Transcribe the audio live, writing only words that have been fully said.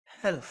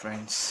Hello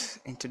friends,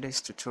 in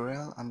today's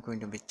tutorial I'm going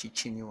to be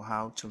teaching you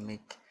how to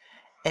make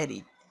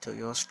edit to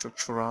your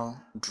structural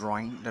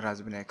drawing that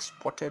has been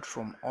exported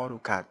from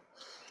Autocad.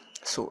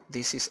 So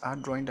this is our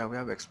drawing that we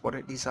have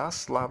exported. These are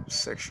slab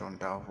section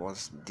that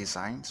was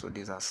designed, so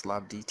these are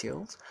slab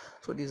details.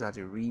 So these are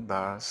the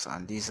rebars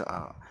and these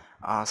are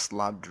our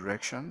slab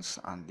directions,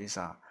 and these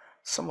are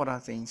some other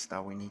things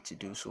that we need to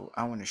do. So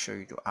I want to show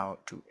you how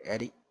to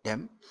edit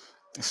them.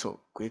 So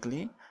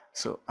quickly,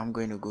 so I'm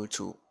going to go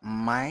to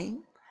my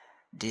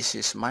this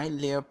is my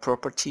layer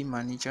property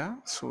manager.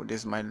 So this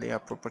is my layer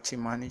property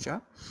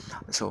manager.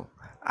 So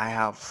I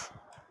have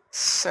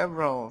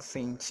several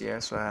things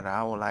here so that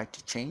I would like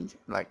to change,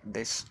 like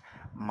this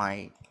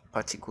my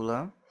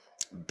particular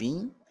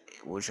beam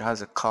which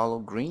has a color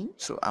green,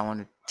 so I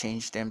want to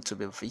change them to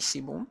be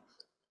visible.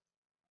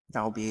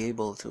 I'll be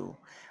able to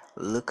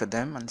look at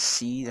them and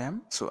see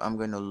them. So I'm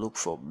going to look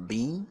for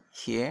beam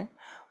here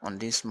on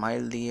this my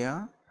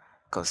layer,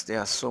 because there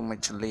are so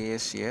much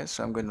layers here.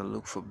 So I'm going to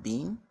look for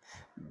beam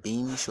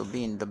should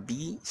be in the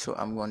B. So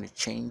I'm going to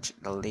change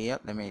the layer.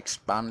 Let me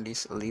expand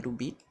this a little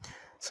bit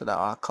so that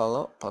our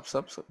color pops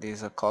up. So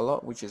there's a color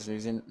which is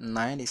using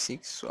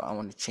 96, so I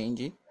want to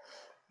change it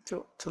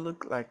to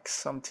look like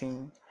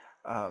something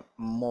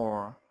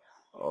more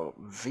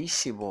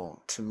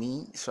visible to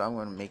me. So I'm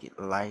going to make it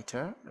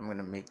lighter. I'm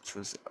going to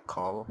choose a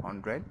color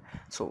 100,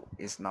 so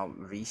it's now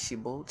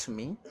visible to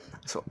me.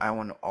 So I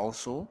want to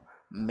also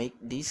make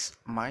this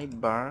my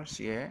bars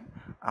here.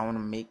 I want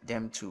to make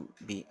them to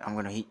be, I'm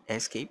going to hit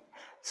escape.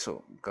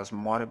 So because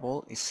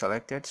multiple is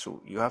selected,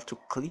 so you have to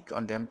click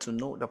on them to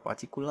know the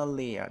particular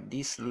layer.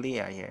 This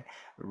layer here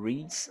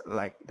reads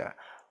like the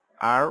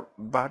R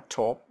bar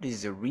top. This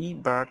is a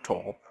rebar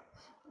top.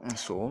 And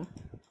so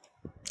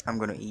I'm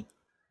going to hit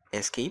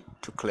escape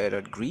to clear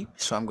that grid.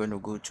 So I'm going to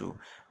go to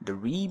the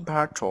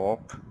rebar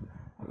top,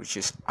 which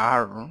is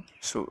R.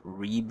 So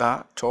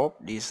rebar top,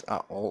 these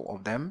are all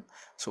of them.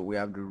 So we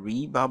have the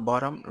rebar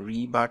bottom,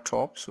 rebar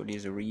top. So this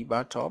is a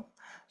rebar top.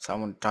 So I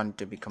want to turn it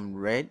to become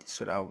red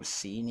so that I was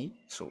seeing it.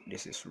 So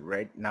this is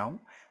red now.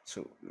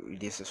 So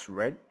this is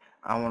red.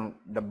 I want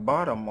the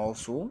bottom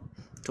also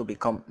to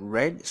become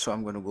red, so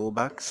I'm going to go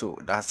back. So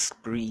that's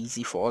pretty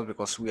easy for us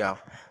because we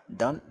have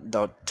done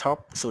the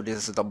top. So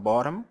this is the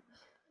bottom,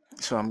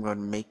 so I'm going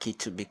to make it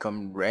to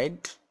become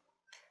red.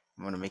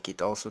 I'm going to make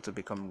it also to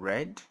become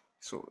red.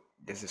 So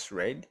this is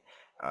red.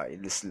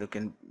 It is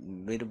looking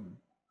little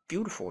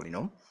beautiful,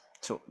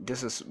 so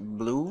this is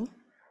blue.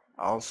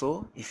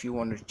 Also, if you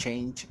want to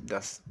change the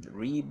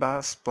rebar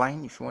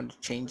spline, if you want to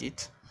change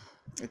it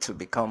to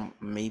become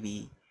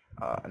maybe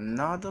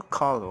another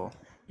color,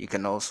 you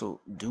can also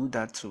do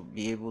that to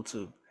be able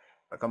to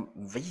become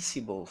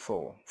visible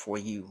for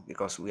you,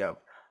 because we have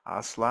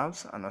our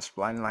slabs and our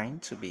spline line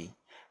to be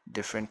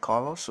different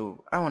colors.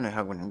 So I want to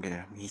have, I'm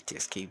gonna hit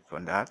escape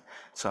on that.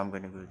 So I'm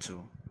gonna go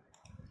to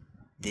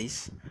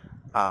this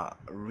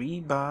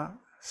rebar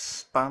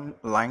span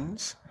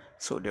lines.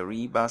 So the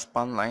rebar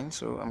span line,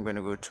 so I'm going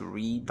to go to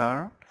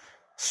rebar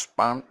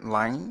span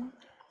line.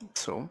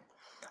 So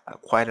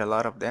quite a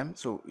lot of them,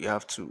 so you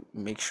have to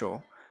make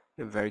sure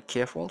you're very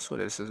careful. So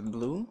this is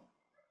blue,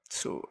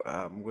 so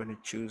I'm going to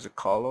choose a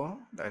color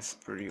that's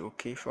pretty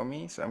okay for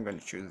me. So I'm going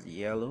to choose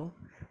yellow.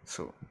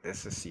 So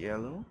this is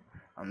yellow,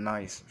 and now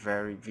it's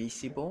very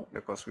visible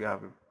because we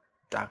have a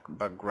dark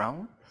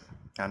background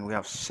and we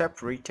have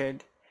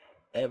separated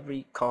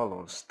every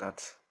colors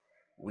that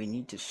we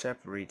need to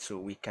separate, so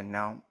we can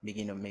now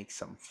begin to make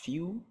some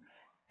few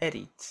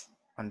edits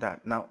on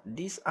that. Now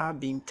these are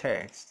beam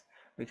text.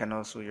 We can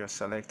also just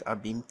select a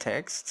beam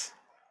text,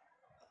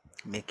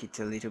 make it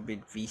a little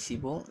bit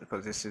visible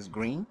because this is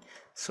green,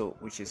 so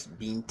which is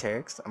beam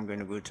text. I'm going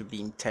to go to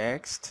beam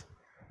text.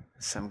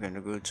 So I'm going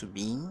to go to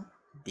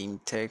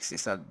beam text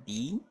is at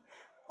B.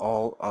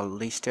 All are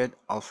listed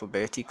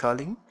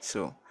alphabetically.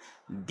 So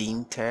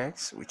beam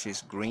text, which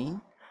is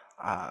green,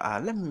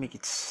 let me make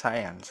it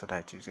cyan so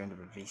that it's going to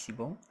be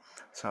visible.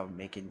 So I'll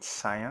make it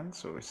cyan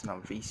so it's now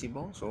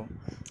visible. So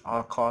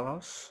all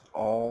colors,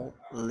 all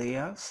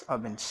layers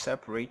have been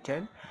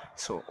separated.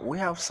 So we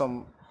have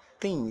some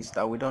things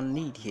that we don't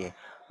need here,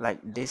 like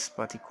this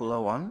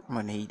particular one. I'm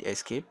gonna hit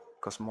escape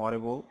because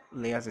multiple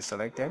layers is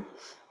selected.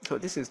 So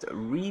this is the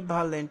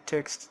rebar length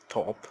text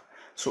top.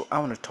 So I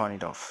want to turn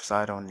it off, so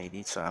I don't need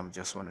it. So I'm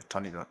just want to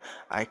turn it on.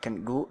 I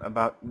can go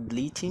about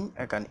deleting.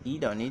 I can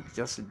hit on it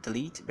just to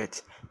delete,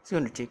 but it's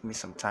going to take me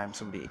some time.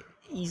 So the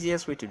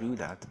easiest way to do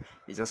that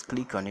is just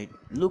click on it,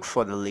 look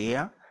for the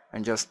layer,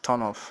 and just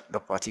turn off the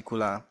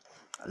particular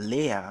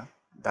layer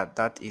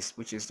that is,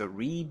 which is the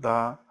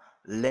rebar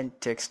length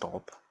text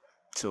top.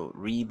 So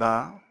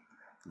rebar,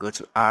 go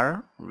to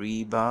R,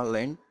 rebar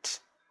length,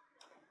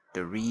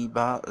 the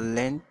rebar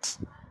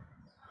length.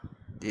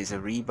 There's a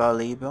rebar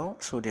label,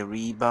 so the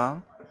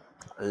rebar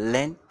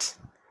length,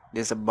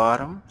 there's a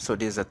bottom, so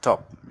there's a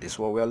top. This is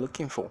what we're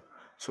looking for.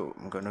 So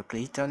I'm going to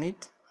click on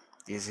it.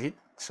 This is it.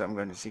 So I'm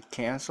going to say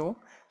cancel.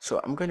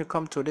 So I'm going to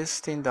come to this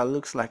thing that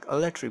looks like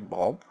electric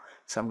bulb.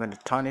 So I'm going to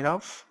turn it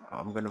off.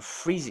 I'm going to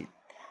freeze it.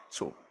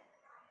 So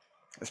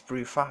It's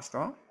pretty fast,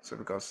 huh? So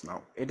because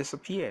now it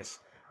disappears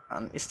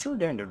and it's still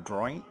there in the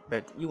drawing,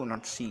 but you will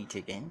not see it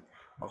again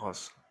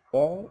because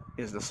all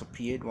is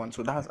disappeared one.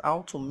 So that's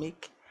how to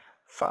make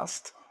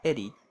fast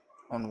edit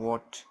on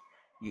what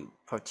you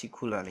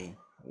particularly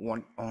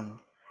want on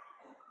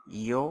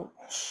your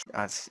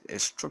as a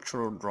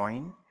structural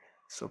drawing.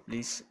 So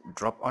please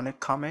drop on a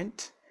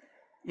comment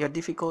your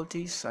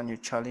difficulties and your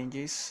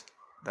challenges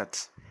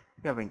that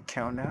you have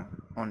encountered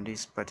on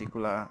this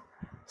particular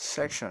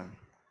section.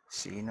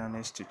 See you in our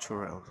next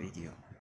tutorial video.